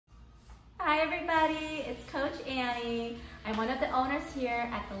Hi everybody, it's Coach Annie. I'm one of the owners here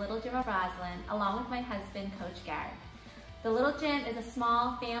at the Little Gym of Roslyn, along with my husband, Coach Garrett. The Little Gym is a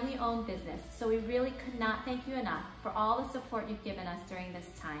small family-owned business, so we really could not thank you enough for all the support you've given us during this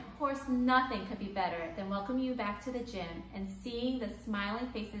time. Of course, nothing could be better than welcoming you back to the gym and seeing the smiling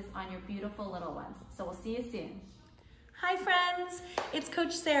faces on your beautiful little ones. So we'll see you soon. Hi friends, it's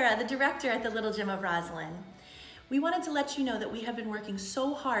Coach Sarah, the director at the Little Gym of Roslyn. We wanted to let you know that we have been working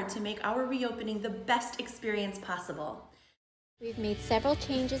so hard to make our reopening the best experience possible. We've made several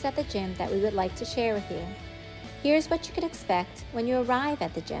changes at the gym that we would like to share with you. Here's what you can expect when you arrive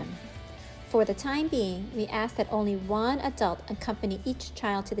at the gym. For the time being, we ask that only one adult accompany each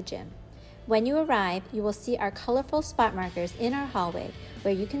child to the gym. When you arrive, you will see our colorful spot markers in our hallway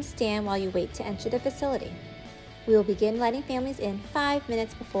where you can stand while you wait to enter the facility. We will begin letting families in 5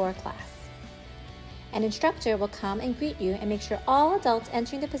 minutes before class. An instructor will come and greet you and make sure all adults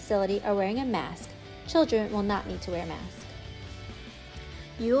entering the facility are wearing a mask. Children will not need to wear masks.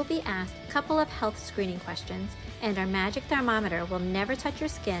 You will be asked a couple of health screening questions, and our magic thermometer will never touch your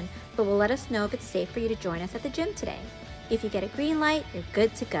skin, but will let us know if it's safe for you to join us at the gym today. If you get a green light, you're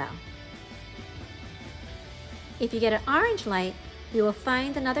good to go. If you get an orange light, we will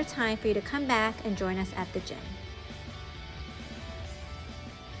find another time for you to come back and join us at the gym.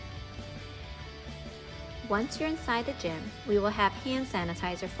 Once you're inside the gym, we will have hand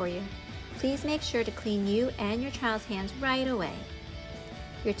sanitizer for you. Please make sure to clean you and your child's hands right away.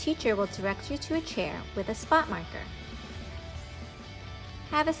 Your teacher will direct you to a chair with a spot marker.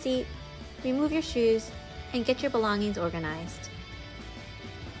 Have a seat, remove your shoes, and get your belongings organized.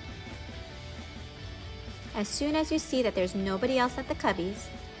 As soon as you see that there's nobody else at the cubbies,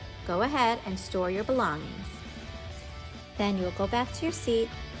 go ahead and store your belongings. Then you will go back to your seat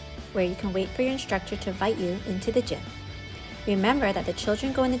where you can wait for your instructor to invite you into the gym. Remember that the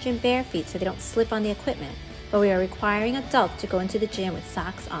children go in the gym bare feet so they don't slip on the equipment, but we are requiring adults to go into the gym with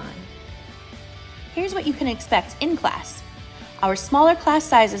socks on. Here's what you can expect in class. Our smaller class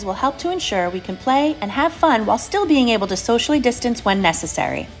sizes will help to ensure we can play and have fun while still being able to socially distance when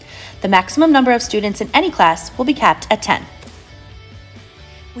necessary. The maximum number of students in any class will be capped at 10.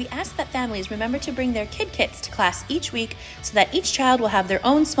 We ask that families remember to bring their kid kits to class each week so that each child will have their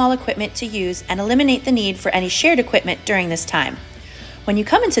own small equipment to use and eliminate the need for any shared equipment during this time. When you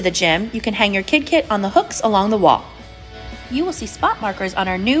come into the gym, you can hang your kid kit on the hooks along the wall. You will see spot markers on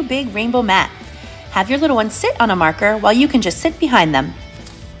our new big rainbow mat. Have your little ones sit on a marker while you can just sit behind them.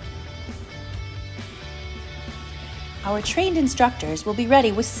 Our trained instructors will be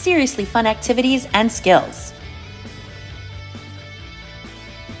ready with seriously fun activities and skills.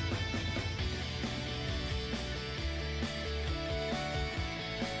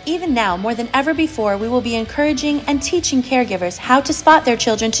 Even now, more than ever before, we will be encouraging and teaching caregivers how to spot their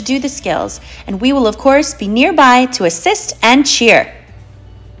children to do the skills, and we will, of course, be nearby to assist and cheer.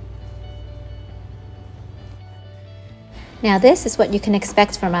 Now this is what you can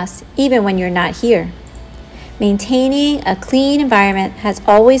expect from us, even when you're not here. Maintaining a clean environment has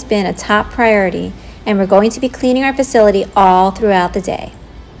always been a top priority, and we're going to be cleaning our facility all throughout the day.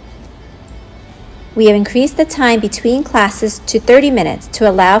 We have increased the time between classes to 30 minutes to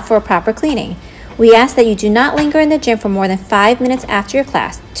allow for a proper cleaning. We ask that you do not linger in the gym for more than 5 minutes after your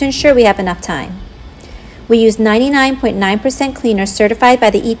class to ensure we have enough time. We use 99.9% cleaner certified by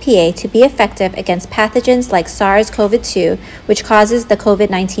the EPA to be effective against pathogens like SARS-CoV-2, which causes the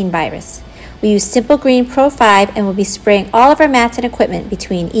COVID-19 virus. We use Simple Green Pro 5 and will be spraying all of our mats and equipment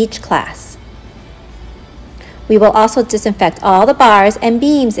between each class. We will also disinfect all the bars and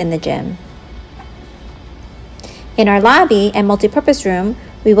beams in the gym. In our lobby and multipurpose room,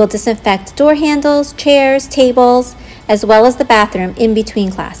 we will disinfect door handles, chairs, tables, as well as the bathroom in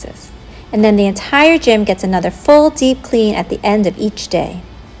between classes. And then the entire gym gets another full deep clean at the end of each day.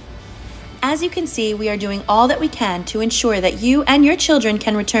 As you can see, we are doing all that we can to ensure that you and your children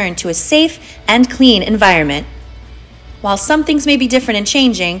can return to a safe and clean environment. While some things may be different and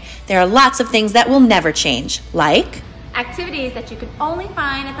changing, there are lots of things that will never change, like Activities that you can only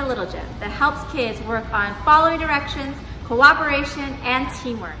find at the Little Gym that helps kids work on following directions, cooperation, and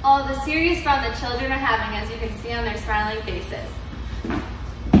teamwork. All of the serious fun that children are having, as you can see on their smiling faces.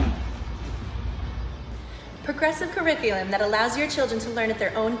 progressive curriculum that allows your children to learn at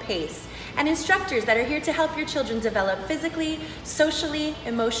their own pace, and instructors that are here to help your children develop physically, socially,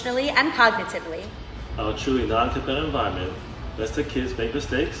 emotionally, and cognitively. Our truly non-competitive environment lets the kids make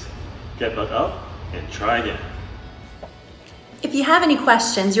mistakes, get back up, and try again. If you have any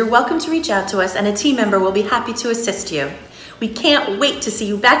questions, you're welcome to reach out to us and a team member will be happy to assist you. We can't wait to see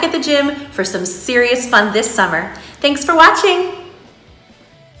you back at the gym for some serious fun this summer. Thanks for watching.